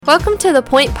Welcome to The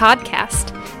Point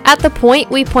Podcast. At The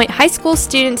Point, we point high school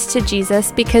students to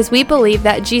Jesus because we believe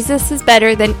that Jesus is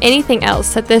better than anything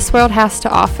else that this world has to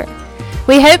offer.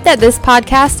 We hope that this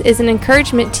podcast is an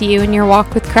encouragement to you in your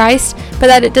walk with Christ, but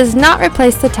that it does not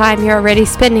replace the time you're already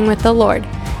spending with the Lord.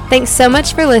 Thanks so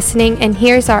much for listening, and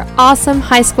here's our awesome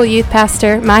high school youth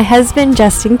pastor, my husband,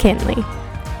 Justin Kinley.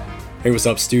 Hey, what's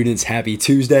up, students? Happy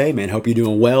Tuesday, man. Hope you're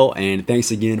doing well, and thanks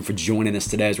again for joining us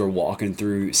today as we're walking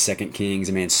through 2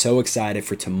 Kings. Man, so excited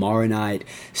for tomorrow night,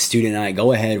 student night.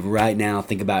 Go ahead right now,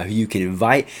 think about who you can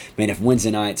invite. Man, if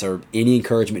Wednesday nights are any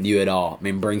encouragement to you at all,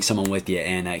 man, bring someone with you,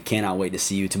 and I cannot wait to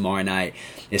see you tomorrow night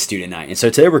is student night. And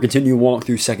so today we're continuing to walk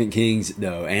through 2 Kings,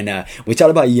 though, and we talked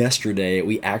about yesterday,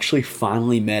 we actually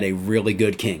finally met a really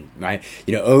good king, right?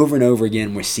 You know, over and over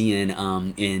again, we're seeing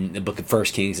in the book of 1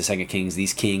 Kings, the 2 Kings,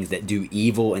 these kings that do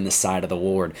evil in the sight of the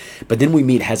Lord. But then we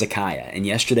meet Hezekiah, and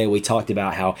yesterday we talked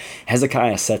about how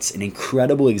Hezekiah sets an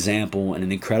incredible example and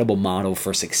an incredible model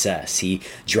for success. He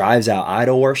drives out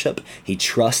idol worship, he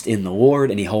trusts in the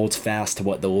Lord, and he holds fast to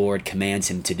what the Lord commands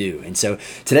him to do. And so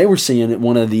today we're seeing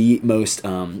one of the most,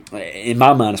 in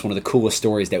my mind, it's one of the coolest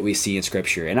stories that we see in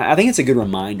Scripture. And I think it's a good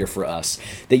reminder for us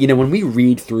that, you know, when we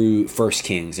read through 1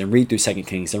 Kings and read through 2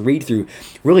 Kings and read through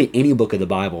really any book of the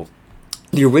Bible,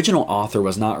 the original author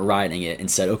was not writing it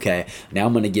and said, okay, now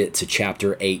I'm going to get to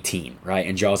chapter 18, right?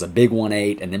 And draws a big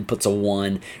 1-8 and then puts a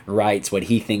 1, writes what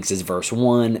he thinks is verse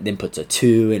 1, then puts a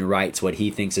 2 and writes what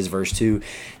he thinks is verse 2.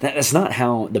 That's not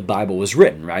how the Bible was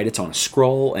written, right? It's on a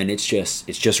scroll and it's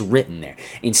just written there.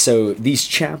 And so these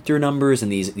chapter numbers and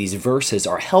these verses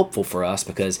are helpful for us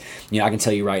because, you know, I can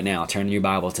tell you right now, turn in your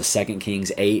Bible to 2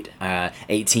 Kings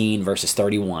 18 verses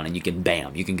 31, and you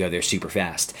can go there super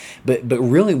fast. But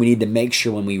really we need to make sure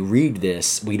when we read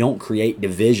this, we don't create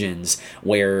divisions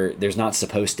where there's not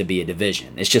supposed to be a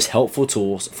division. It's just helpful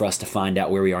tools for us to find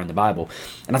out where we are in the Bible.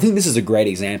 And I think this is a great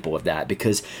example of that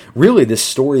because really this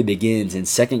story begins in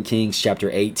 2 Kings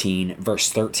chapter 18, verse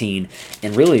 13.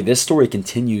 And really this story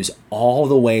continues all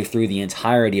the way through the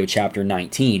entirety of chapter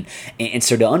 19. And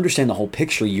so to understand the whole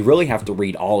picture, you really have to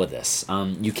read all of this.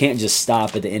 You can't just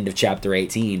stop at the end of chapter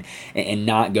 18 and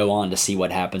not go on to see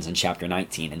what happens in chapter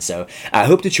 19. And so I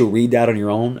hope that you'll read that on your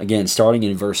own, again, starting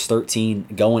in verse 13,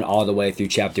 going all the way through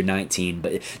chapter 19.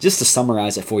 But just to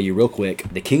summarize it for you real quick,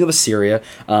 the king of Assyria,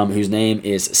 whose name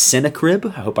is Sennacherib, I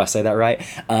hope I say that right,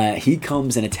 he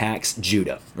comes and attacks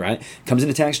Judah, right? Comes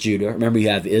and attacks Judah. Remember, you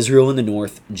have Israel in the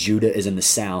north, Judah is in the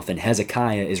south, and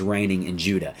Hezekiah is reigning in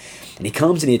Judah. And he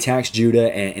comes and he attacks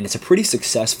Judah, and it's a pretty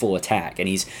successful attack, and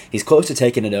he's close to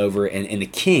taking it over, and the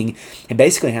king, he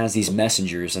basically has these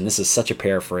messengers, and this is such a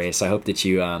paraphrase, so I hope that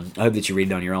you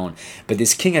read it on your own. But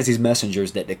this king has these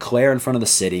messengers that declare in front of the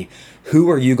city, who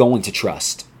are you going to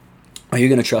trust? Are you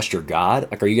going to trust your God?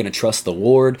 Like, are you going to trust the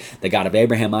Lord, the God of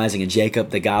Abraham, Isaac, and Jacob,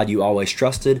 the God you always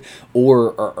trusted?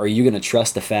 Or are you going to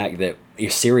trust the fact that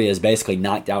Assyria has basically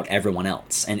knocked out everyone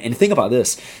else? And think about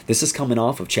this. This is coming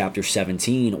off of chapter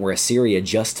 17 where Assyria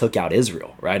just took out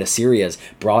Israel, right? Assyria has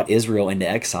brought Israel into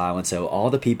exile, and so all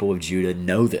the people of Judah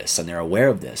know this, and they're aware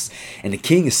of this. And the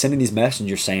king is sending these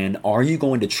messengers saying, are you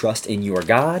going to trust in your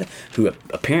God, who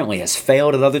apparently has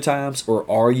failed at other times, or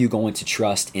are you going to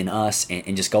trust in us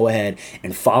and just go ahead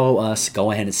and follow us,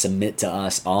 go ahead and submit to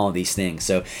us, all of these things?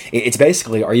 So it's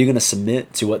basically, are you going to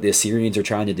submit to what the Assyrians are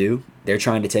trying to do? They're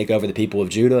trying to take over the people of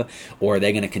Judah, or are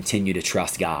they going to continue to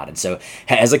trust God? And so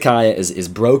Hezekiah is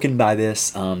broken by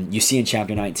this. You see in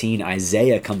chapter 19,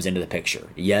 Isaiah comes into the picture.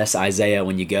 Yes, Isaiah,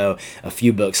 when you go a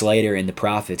few books later in the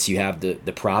prophets, you have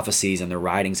the prophecies and the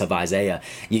writings of Isaiah.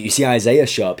 You see Isaiah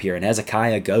show up here, and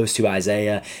Hezekiah goes to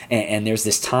Isaiah, and there's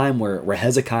this time where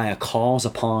Hezekiah calls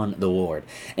upon the Lord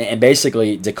and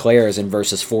basically declares in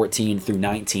verses 14 through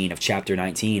 19 of chapter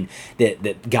 19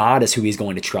 that God is who he's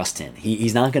going to trust in.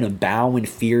 He's not going to bow in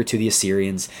fear to the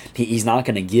Assyrians. He's not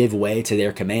going to give way to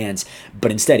their commands,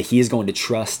 but instead he is going to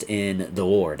trust in the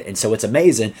Lord. And so what's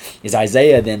amazing is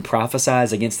Isaiah then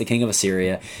prophesies against the king of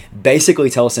Assyria, basically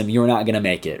tells him you're not going to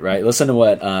make it, right? Listen to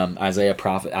what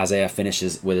Isaiah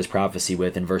finishes with his prophecy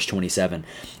with in verse 27.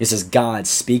 It says, God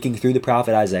speaking through the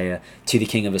prophet Isaiah to the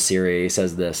king of Assyria, he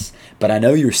says this, but I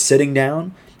know you're sitting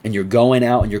down and you're going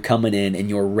out and you're coming in and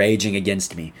you're raging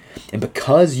against me. And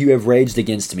because you have raged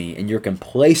against me and your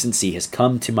complacency has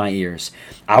come to my ears,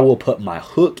 I will put my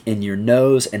hook in your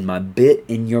nose and my bit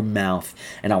in your mouth,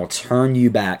 and I will turn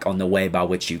you back on the way by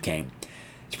which you came.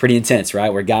 It's pretty intense,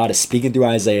 right? Where God is speaking through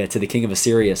Isaiah to the king of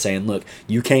Assyria saying, look,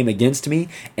 you came against me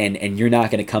and you're not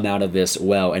going to come out of this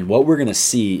well. And what we're going to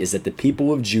see is that the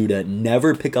people of Judah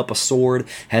never pick up a sword.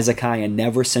 Hezekiah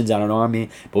never sends out an army.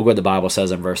 But look what the Bible says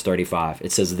in verse 35.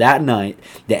 It says, that night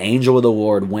the angel of the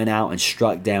Lord went out and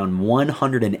struck down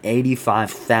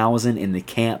 185,000 in the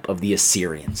camp of the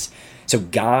Assyrians. So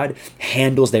God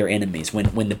handles their enemies.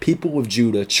 When the people of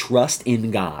Judah trust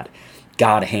in God,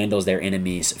 God handles their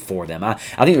enemies for them. I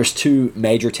think there's two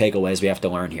major takeaways we have to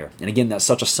learn here. And again, that's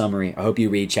such a summary. I hope you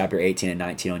read chapter 18 and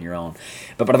 19 on your own.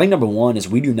 But I think number one is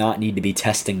we do not need to be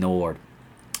testing the Lord.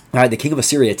 All right, the king of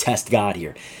Assyria tests God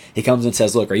here. He comes and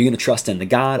says, look, are you going to trust in the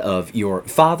God of your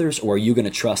fathers or are you going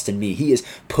to trust in me? He is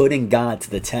putting God to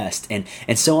the test. And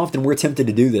so often we're tempted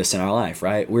to do this in our life,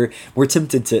 right? We're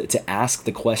tempted to ask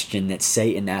the question that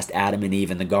Satan asked Adam and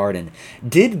Eve in the garden.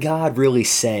 Did God really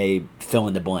say fill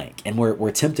in the blank? And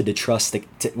we're tempted to trust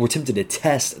we're tempted to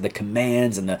test the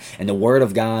commands and the word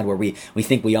of God where we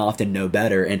think we often know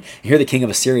better. And here the king of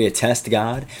Assyria tests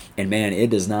God, and man, it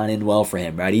does not end well for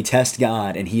him, right? He tests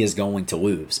God and he is going to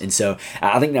lose. And so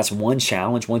I think that's one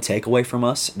challenge, one takeaway from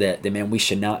us, that man, we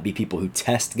should not be people who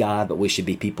test God, but we should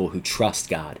be people who trust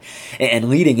God. And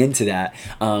leading into that,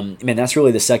 man, that's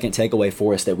really the second takeaway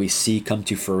for us that we see come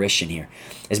to fruition here,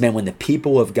 is man, when the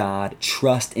people of God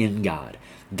trust in God,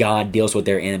 God deals with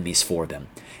their enemies for them.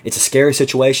 It's a scary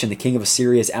situation. The king of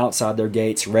Assyria is outside their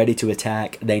gates, ready to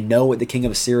attack. They know what the king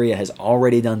of Assyria has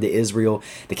already done to Israel.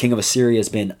 The king of Assyria has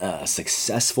been a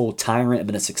successful tyrant,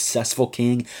 been a successful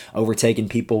king, overtaking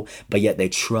people, but yet they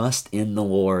trust in the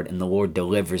Lord, and the Lord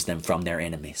delivers them from their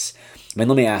enemies. Man,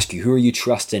 let me ask you, who are you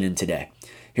trusting in today?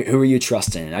 Who are you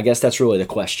trusting in? I guess that's really the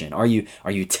question. Are you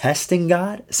testing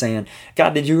God, saying,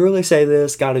 God, did you really say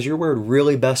this? God, is your word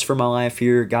really best for my life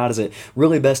here? God, is it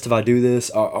really best if I do this?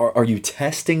 Are you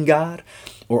testing God,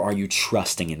 or are you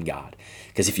trusting in God?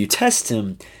 Because if you test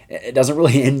him, it doesn't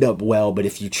really end up well, but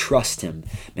if you trust him,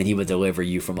 then he will deliver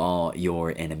you from all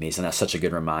your enemies. And that's such a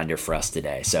good reminder for us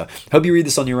today. So hope you read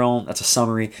this on your own. That's a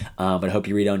summary, but I hope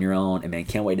you read it on your own. And man,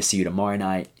 can't wait to see you tomorrow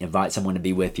night. Invite someone to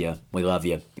be with you. We love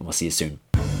you, and we'll see you soon.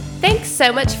 Thanks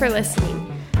so much for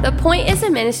listening. The Point is a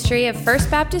ministry of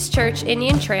First Baptist Church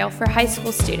Indian Trail for high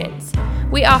school students.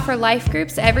 We offer life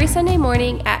groups every Sunday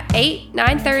morning at 8,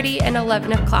 9:30, and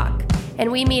 11 o'clock.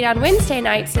 And we meet on Wednesday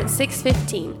nights at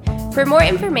 6:15. For more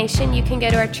information, you can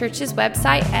go to our church's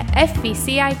website at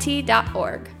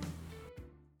fbcit.org.